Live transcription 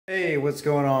Hey, what's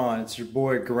going on? It's your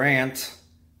boy Grant.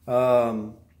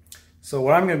 So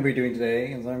what I'm going to be doing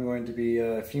today is I'm going to be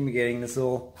fumigating this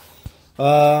little,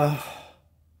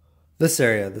 this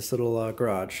area, this little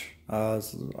garage.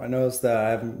 So I noticed that I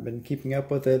haven't been keeping up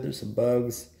with it. There's some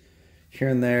bugs here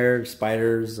and there,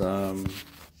 spiders,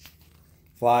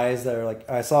 flies that are like,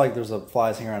 I saw like there's a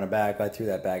flies hanging around a bag. I threw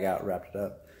that bag out and wrapped it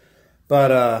up.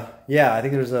 But yeah, I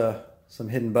think there's some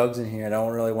hidden bugs in here. I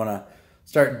don't really want to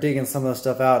start digging some of the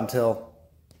stuff out until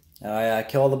I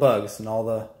kill all the bugs and all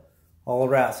the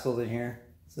rascals in here.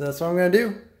 So that's what I'm gonna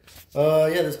do.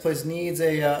 Yeah, this place needs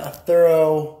a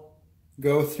thorough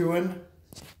go throughing,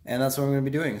 and that's what I'm gonna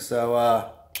be doing.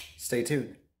 So stay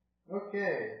tuned.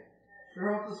 Okay,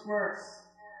 sure hope this works.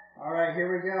 All right,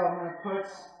 here we go. I'm gonna put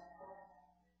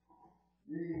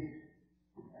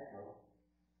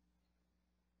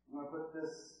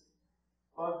this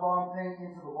bug bomb thing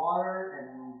into the water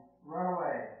and run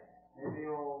away. Maybe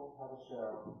you'll have a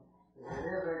show. There it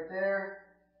is right there.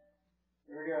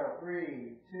 Here we go.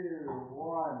 3, 2,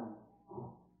 1.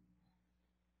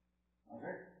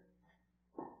 Okay.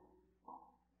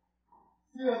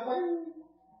 See ya, bye.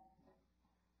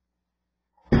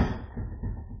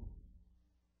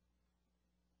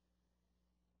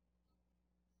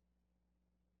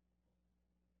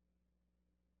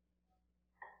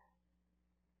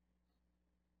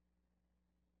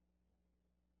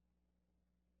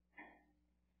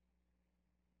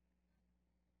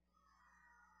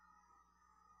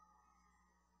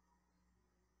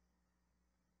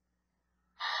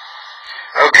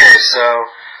 Okay, so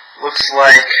looks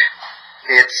like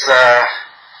it's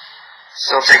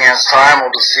still taking its time.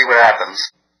 We'll just see what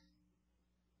happens.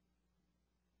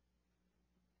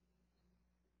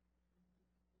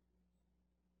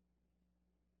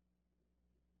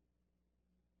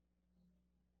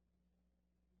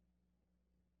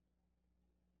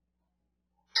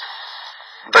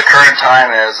 The current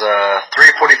time is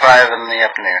 3:45 in the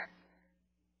afternoon.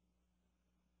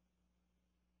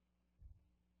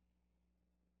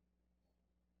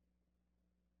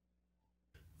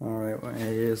 Alright, well,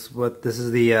 this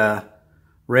is the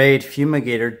Raid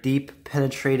Fumigator. Deep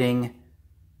penetrating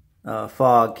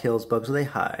fog kills bugs where they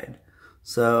hide.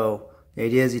 So the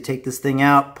idea is you take this thing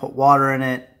out, put water in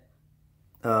it,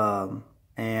 and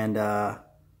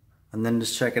then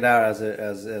just check it out as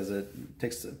it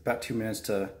takes about 2 minutes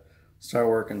to start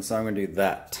working. So I'm going to do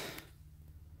that.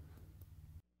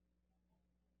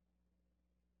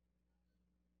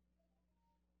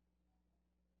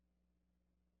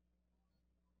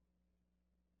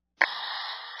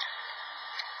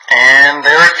 And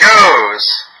there it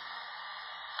goes.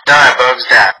 Die, bugs,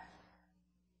 die.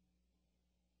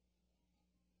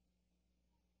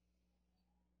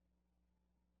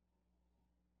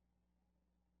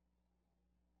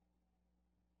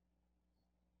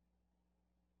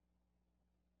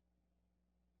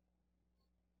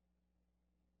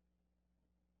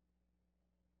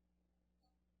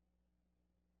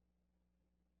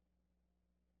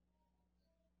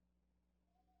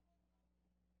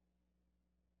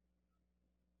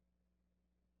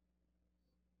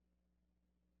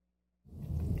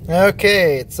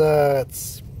 Okay, it's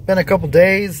been a couple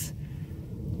days.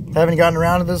 Haven't gotten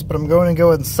around to this, but I'm going to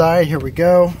go inside. Here we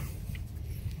go.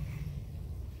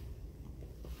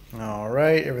 All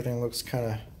right, everything looks kind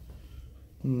of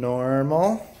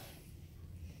normal.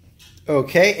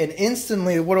 Okay, and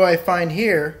instantly, what do I find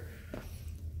here?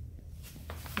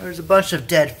 There's a bunch of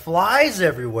dead flies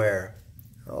everywhere.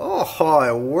 Oh,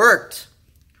 it worked.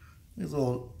 These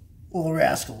little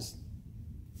rascals.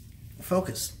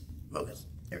 Focus.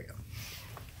 There we go.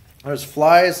 There's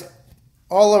flies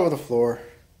all over the floor.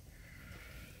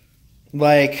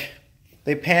 Like,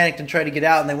 they panicked and tried to get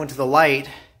out and they went to the light.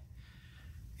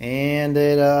 And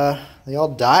they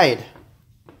all died.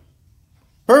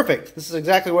 Perfect. This is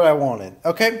exactly what I wanted.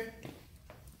 Okay.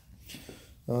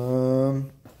 There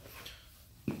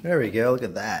we go. Look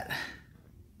at that.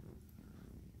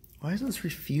 Why is this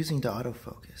refusing to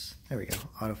autofocus? There we go.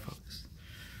 Autofocus.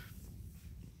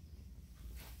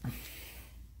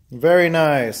 Very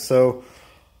nice. So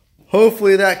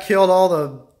hopefully that killed all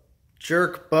the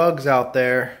jerk bugs out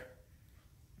there.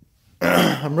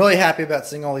 I'm really happy about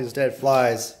seeing all these dead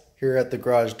flies here at the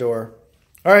garage door.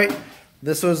 All right,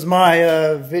 this was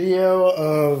my video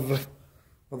of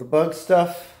the bug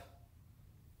stuff.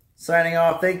 Signing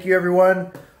off. Thank you,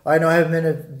 everyone. I know I haven't been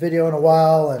in a video in a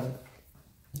while,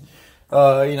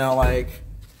 and you know, like,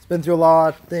 it's been through a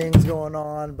lot of things going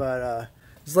on, but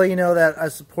just let you know that I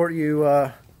support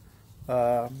you.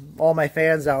 All my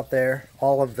fans out there,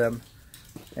 all of them,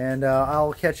 and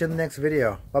I'll catch you in the next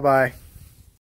video. Bye bye.